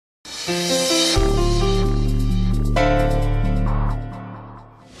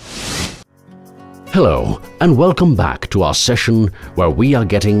Hello and welcome back to our session where we are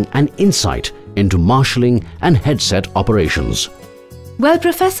getting an insight into marshalling and headset operations. Well,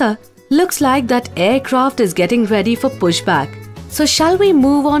 Professor, looks like that aircraft is getting ready for pushback. So shall we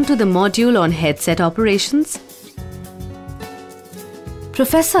move on to the module on headset operations?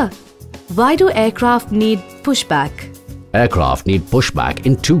 Professor, why do aircraft need pushback? Aircraft need pushback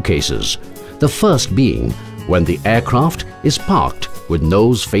in two cases. The first being when the aircraft is parked with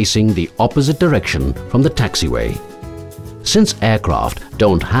nose facing the opposite direction from the taxiway. Since aircraft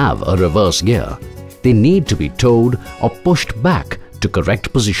don't have a reverse gear, they need to be towed or pushed back to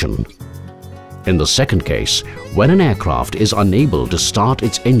correct position. In the second case, when an aircraft is unable to start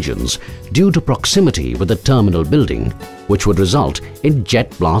its engines due to proximity with the terminal building, which would result in jet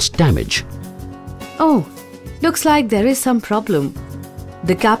blast damage. Oh, looks like there is some problem.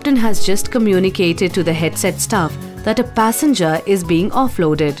 The captain has just communicated to the headset staff that a passenger is being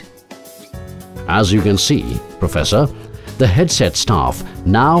offloaded. As you can see, Professor, the headset staff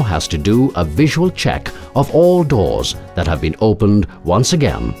now has to do a visual check of all doors that have been opened once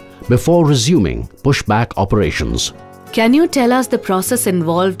again before resuming pushback operations. Can you tell us the process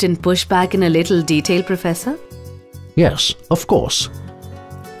involved in pushback in a little detail, Professor? Yes, of course.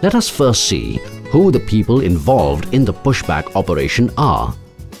 Let us first see who the people involved in the pushback operation are.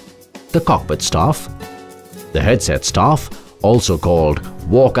 The cockpit staff, the headset staff, also called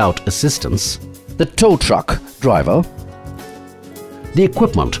walkout assistants, the tow truck driver. The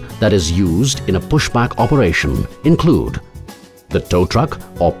equipment that is used in a pushback operation include the tow truck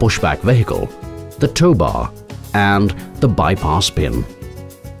or pushback vehicle, the tow bar, and the bypass pin.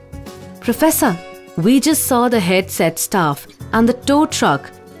 Professor, we just saw the headset staff and the tow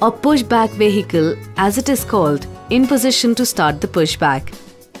truck or pushback vehicle, as it is called, in position to start the pushback.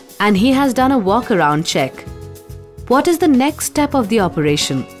 And he has done a walk-around check. What is the next step of the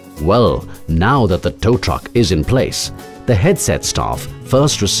operation? Well, now that the tow truck is in place, the headset staff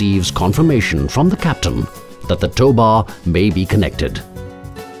first receives confirmation from the captain that the tow bar may be connected.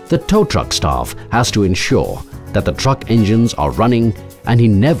 The tow truck staff has to ensure that the truck engines are running and he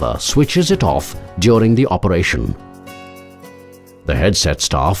never switches it off during the operation. The headset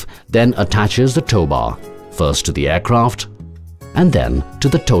staff then attaches the tow bar, first to the aircraft and then to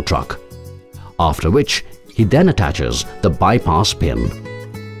the tow truck, after which he then attaches the bypass pin.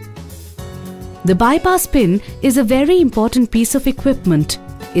 The bypass pin is a very important piece of equipment,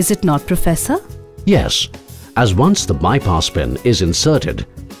 is it not, Professor? Yes, as once the bypass pin is inserted,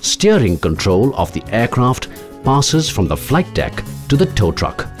 steering control of the aircraft passes from the flight deck to the tow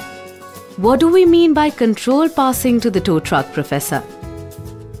truck. What do we mean by control passing to the tow truck, Professor?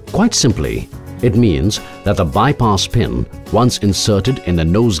 Quite simply, it means that the bypass pin, once inserted in the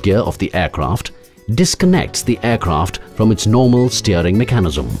nose gear of the aircraft, disconnects the aircraft from its normal steering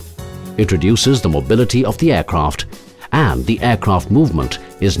mechanism. It reduces the mobility of the aircraft, and the aircraft movement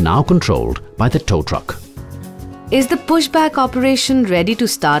is now controlled by the tow truck. Is the pushback operation ready to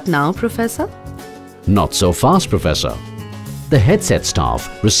start now, Professor? Not so fast, Professor. The headset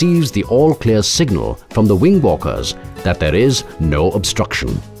staff receives the all-clear signal from the wing walkers that there is no obstruction.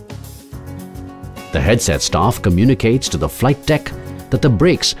 The headset staff communicates to the flight deck that the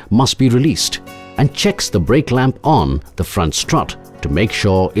brakes must be released and checks the brake lamp on the front strut to make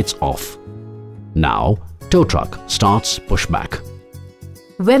sure it's off. Now, tow truck starts pushback.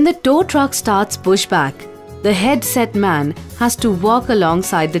 When the tow truck starts pushback, the headset man has to walk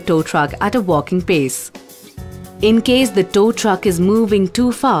alongside the tow truck at a walking pace. In case the tow truck is moving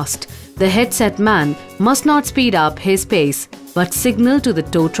too fast, the headset man must not speed up his pace but signal to the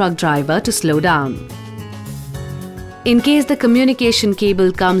tow truck driver to slow down. In case the communication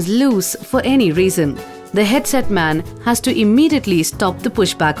cable comes loose for any reason, the headset man has to immediately stop the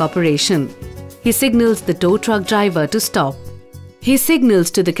pushback operation. He signals the tow truck driver to stop. He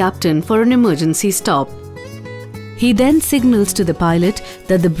signals to the captain for an emergency stop. He then signals to the pilot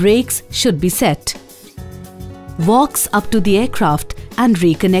that the brakes should be set. Walks up to the aircraft and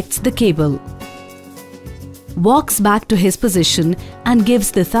reconnects the cable. Walks back to his position and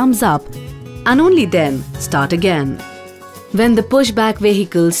gives the thumbs up, and only then start again. When the pushback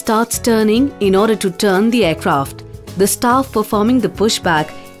vehicle starts turning in order to turn the aircraft, the staff performing the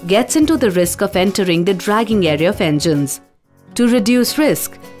pushback gets into the risk of entering the dragging area of engines. To reduce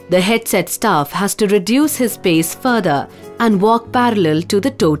risk, the headset staff has to reduce his pace further and walk parallel to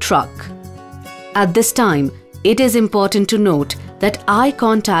the tow truck. At this time, it is important to note that eye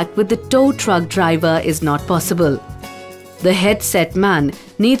contact with the tow truck driver is not possible. The headset man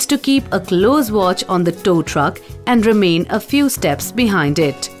needs to keep a close watch on the tow truck and remain a few steps behind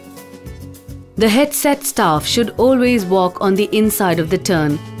it. The headset staff should always walk on the inside of the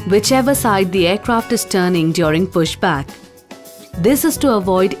turn, whichever side the aircraft is turning during pushback. This is to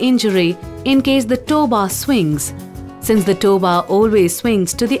avoid injury in case the tow bar swings, since the tow bar always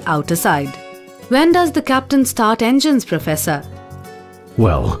swings to the outer side. When does the captain start engines, Professor?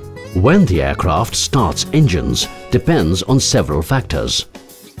 Well, when the aircraft starts engines depends on several factors.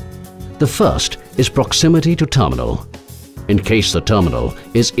 The first is proximity to terminal. In case the terminal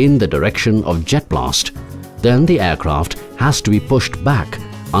is in the direction of jet blast, then the aircraft has to be pushed back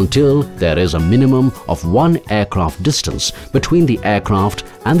until there is a minimum of 1 aircraft distance between the aircraft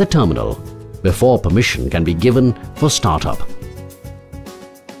and the terminal before permission can be given for startup.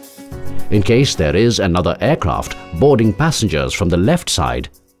 In case there is another aircraft boarding passengers from the left side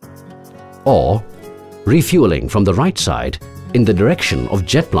or refueling from the right side in the direction of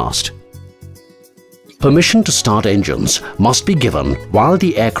jet blast, permission to start engines must be given while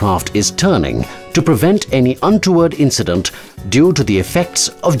the aircraft is turning to prevent any untoward incident due to the effects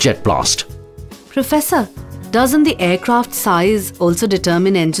of jet blast. Professor, doesn't the aircraft size also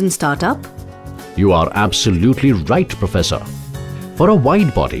determine engine startup? You are absolutely right, Professor. For a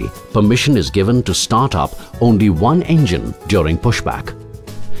wide body, permission is given to start up only 1 engine during pushback.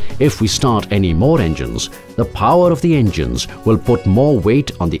 If we start any more engines, the power of the engines will put more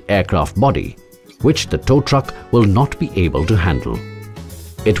weight on the aircraft body, which the tow truck will not be able to handle.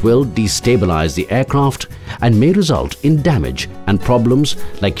 It will destabilize the aircraft and may result in damage and problems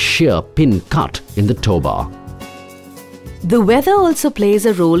like shear pin cut in the tow bar. The weather also plays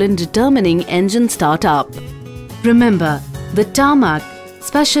a role in determining engine startup. Remember, the tarmac,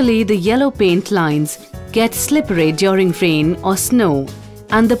 especially the yellow paint lines, get slippery during rain or snow,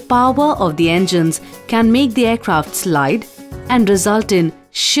 and the power of the engines can make the aircraft slide and result in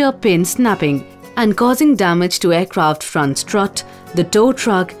shear pin snapping and causing damage to aircraft front strut, the tow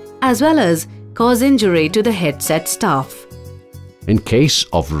truck, as well as cause injury to the headset staff. In case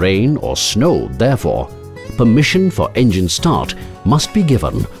of rain or snow, therefore, permission for engine start must be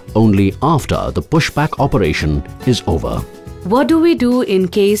given only after the pushback operation is over. What do we do in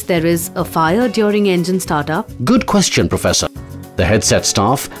case there is a fire during engine startup? Good question, Professor. The headset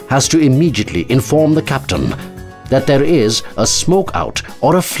staff has to immediately inform the captain that there is a smoke out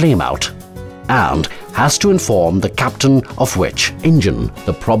or a flame out, and has to inform the captain of which engine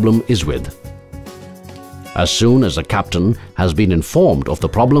the problem is with. As soon as the captain has been informed of the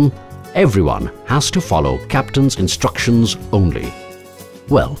problem, everyone has to follow captain's instructions only.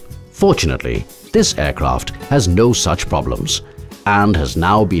 Well, fortunately, this aircraft has no such problems and has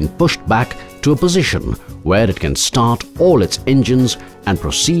now been pushed back to a position where it can start all its engines and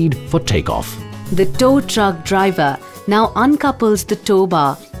proceed for takeoff. The tow truck driver now uncouples the tow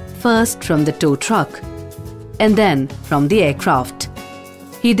bar first from the tow truck and then from the aircraft.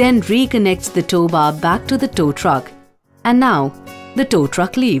 He then reconnects the tow bar back to the tow truck, and now the tow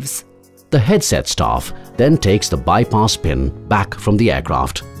truck leaves. The headset staff then takes the bypass pin back from the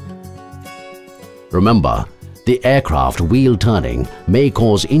aircraft. Remember, the aircraft wheel turning may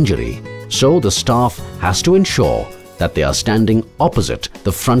cause injury, so the staff has to ensure that they are standing opposite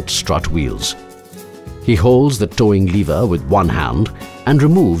the front strut wheels. He holds the towing lever with one hand and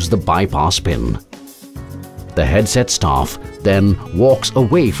removes the bypass pin. The headset staff then walks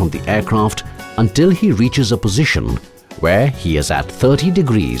away from the aircraft until he reaches a position where he is at 30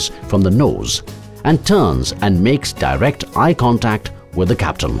 degrees from the nose and turns and makes direct eye contact with the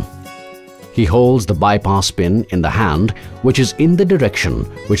captain. He holds the bypass pin in the hand which is in the direction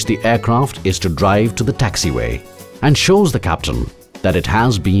which the aircraft is to drive to the taxiway and shows the captain that it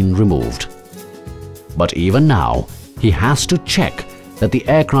has been removed. But even now, he has to check that the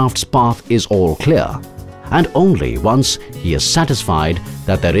aircraft's path is all clear, and only once he is satisfied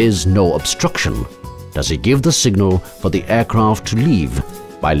that there is no obstruction does he give the signal for the aircraft to leave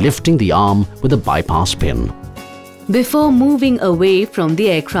by lifting the arm with a bypass pin. Before moving away from the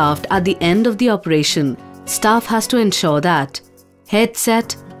aircraft at the end of the operation, staff has to ensure that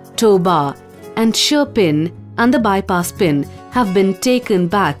headset, tow bar and shear pin and the bypass pin have been taken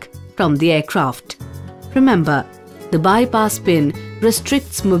back from the aircraft. Remember, the bypass pin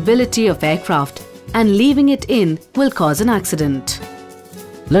restricts mobility of aircraft and leaving it in will cause an accident.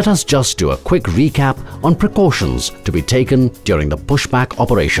 Let us just do a quick recap on precautions to be taken during the pushback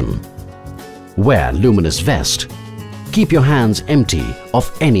operation. Wear luminous vest. Keep your hands empty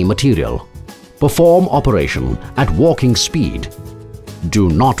of any material. Perform operation at walking speed. Do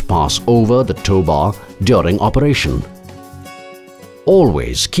not pass over the tow bar during operation.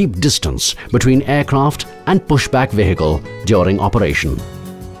 Always keep distance between aircraft and pushback vehicle during operation.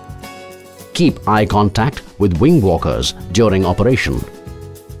 Keep eye contact with wing walkers during operation.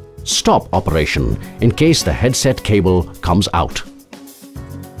 Stop operation in case the headset cable comes out.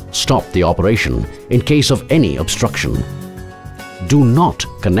 Stop the operation in case of any obstruction. Do not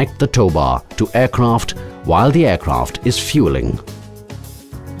connect the tow bar to aircraft while the aircraft is fueling.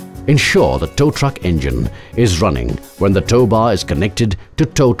 Ensure the tow truck engine is running when the tow bar is connected to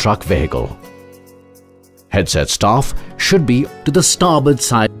tow truck vehicle. Headset staff should be to the starboard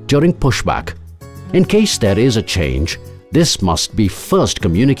side during pushback. In case there is a change, this must be first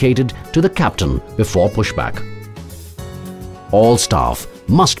communicated to the captain before pushback. All staff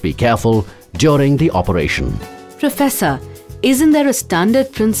must be careful during the operation. Professor, isn't there a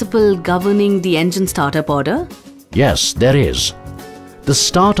standard principle governing the engine startup order? Yes, there is. The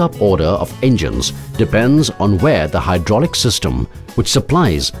startup order of engines depends on where the hydraulic system, which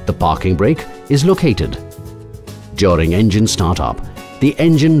supplies the parking brake, is located. During engine startup, the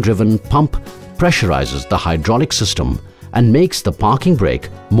engine-driven pump pressurizes the hydraulic system and makes the parking brake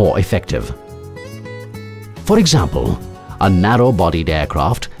more effective. For example, a narrow-bodied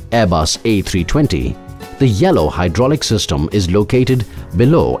aircraft, Airbus A320, the yellow hydraulic system is located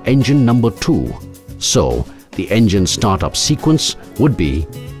below engine number 2. So, the engine startup sequence would be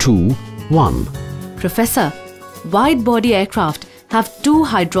 2, 1. Professor, wide-body aircraft have 2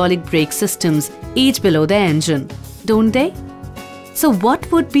 hydraulic brake systems each below their engine, don't they? So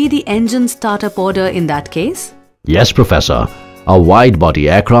what would be the engine startup order in that case? Yes, Professor. A wide-body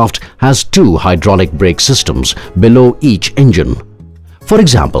aircraft has 2 hydraulic brake systems below each engine. For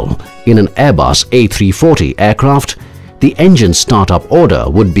example, in an Airbus A340 aircraft, the engine startup order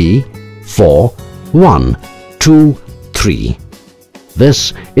would be 4, 1, 2, 3.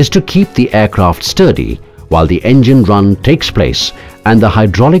 This is to keep the aircraft sturdy while the engine run takes place, and the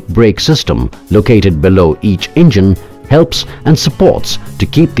hydraulic brake system located below each engine helps and supports to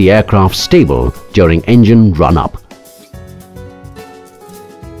keep the aircraft stable during engine run-up.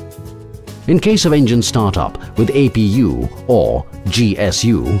 In case of engine startup with APU or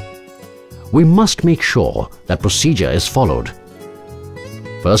GSU, we must make sure that procedure is followed.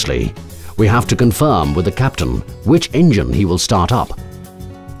 Firstly, we have to confirm with the captain which engine he will start up.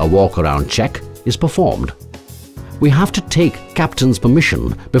 A walk-around check is performed. We have to take captain's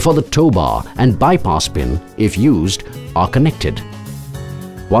permission before the tow bar and bypass pin, if used, are connected.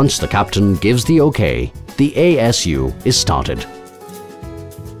 Once the captain gives the OK, the ASU is started.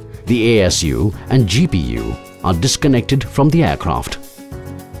 The ASU and GPU are disconnected from the aircraft.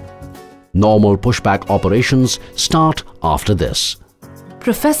 Normal pushback operations start after this.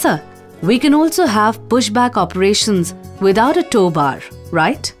 Professor, we can also have pushback operations without a tow bar,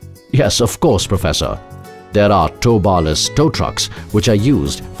 right? Yes, of course, Professor. There are tow barless tow trucks which are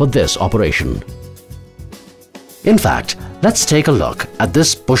used for this operation. In fact, let's take a look at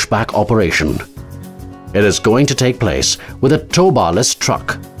this pushback operation. It is going to take place with a tow barless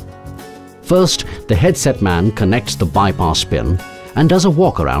truck. First, the headset man connects the bypass pin and does a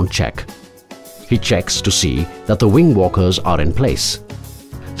walk-around check. He checks to see that the wing walkers are in place.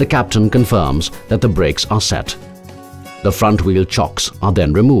 The captain confirms that the brakes are set. The front wheel chocks are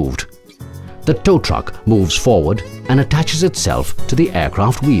then removed. The tow truck moves forward and attaches itself to the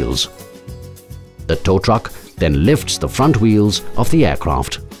aircraft wheels. The tow truck then lifts the front wheels of the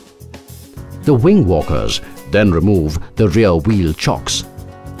aircraft. The wing walkers then remove the rear wheel chocks.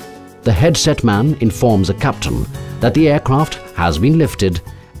 The headset man informs the captain that the aircraft has been lifted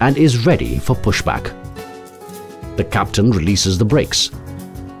and is ready for pushback. The captain releases the brakes.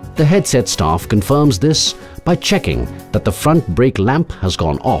 The headset staff confirms this by checking that the front brake lamp has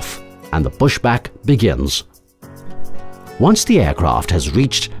gone off and the pushback begins. Once the aircraft has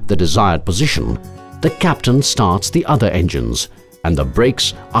reached the desired position, the captain starts the other engines and the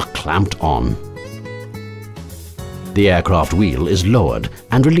brakes are clamped on. The aircraft wheel is lowered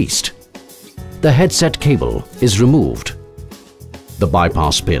and released. The headset cable is removed. The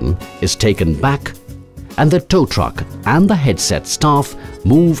bypass pin is taken back and the tow truck and the headset staff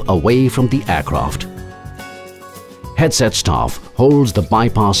move away from the aircraft. Headset staff holds the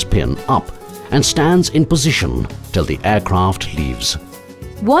bypass pin up and stands in position till the aircraft leaves.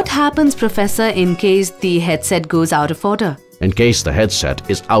 What happens, Professor, in case the headset goes out of order? In case the headset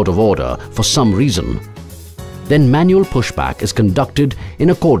is out of order for some reason, then manual pushback is conducted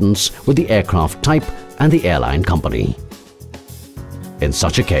in accordance with the aircraft type and the airline company. In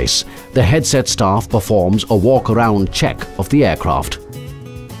such a case, the headset staff performs a walk-around check of the aircraft.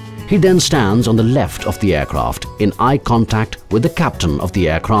 He then stands on the left of the aircraft in eye contact with the captain of the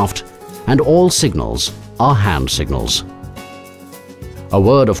aircraft, and all signals are hand signals. A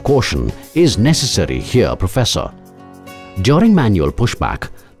word of caution is necessary here, Professor. During manual pushback,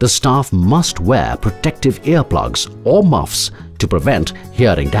 the staff must wear protective earplugs or muffs to prevent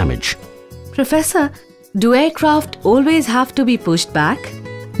hearing damage. Professor, do aircraft always have to be pushed back?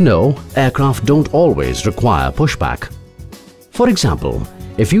 No, aircraft don't always require pushback. For example,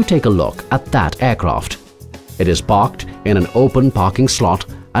 if you take a look at that aircraft, it is parked in an open parking slot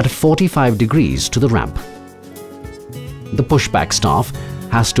at 45 degrees to the ramp. The pushback staff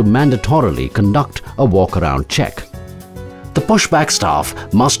has to mandatorily conduct a walk-around check. The pushback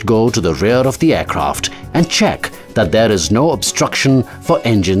staff must go to the rear of the aircraft and check that there is no obstruction for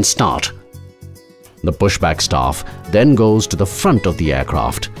engine start. The pushback staff then goes to the front of the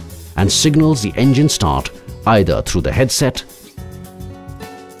aircraft and signals the engine start either through the headset.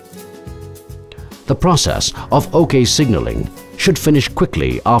 The process of OK signaling should finish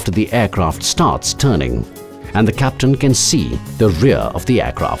quickly after the aircraft starts turning and the captain can see the rear of the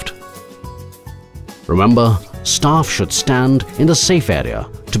aircraft. Remember, staff should stand in the safe area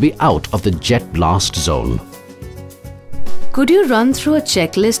to be out of the jet blast zone. Could you run through a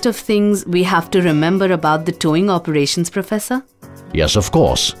checklist of things we have to remember about the towing operations, Professor? Yes, of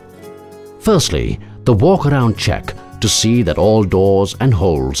course. Firstly, the walk-around check to see that all doors and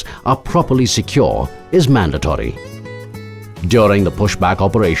holes are properly secure is mandatory. During the pushback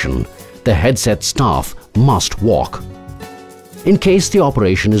operation, the headset staff must walk. In case the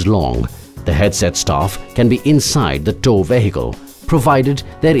operation is long, the headset staff can be inside the tow vehicle, provided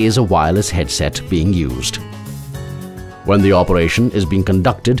there is a wireless headset being used. When the operation is being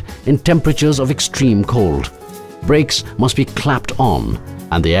conducted in temperatures of extreme cold, brakes must be clapped on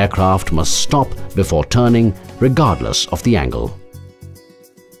and the aircraft must stop before turning regardless of the angle.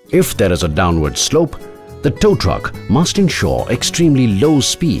 If there is a downward slope, the tow truck must ensure extremely low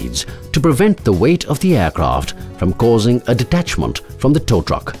speeds to prevent the weight of the aircraft from causing a detachment from the tow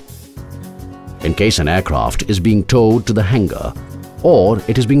truck. In case an aircraft is being towed to the hangar or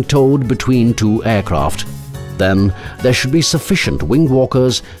it is being towed between two aircraft, then there should be sufficient wing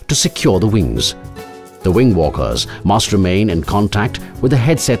walkers to secure the wings. The wing walkers must remain in contact with the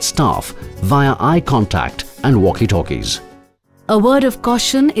headset staff via eye contact and walkie-talkies. A word of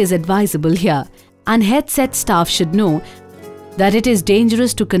caution is advisable here, and headset staff should know that it is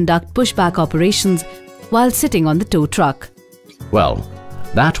dangerous to conduct pushback operations while sitting on the tow truck. Well,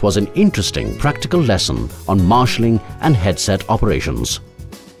 that was an interesting practical lesson on marshalling and headset operations.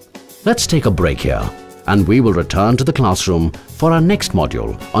 Let's take a break here and we will return to the classroom for our next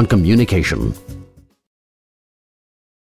module on communication.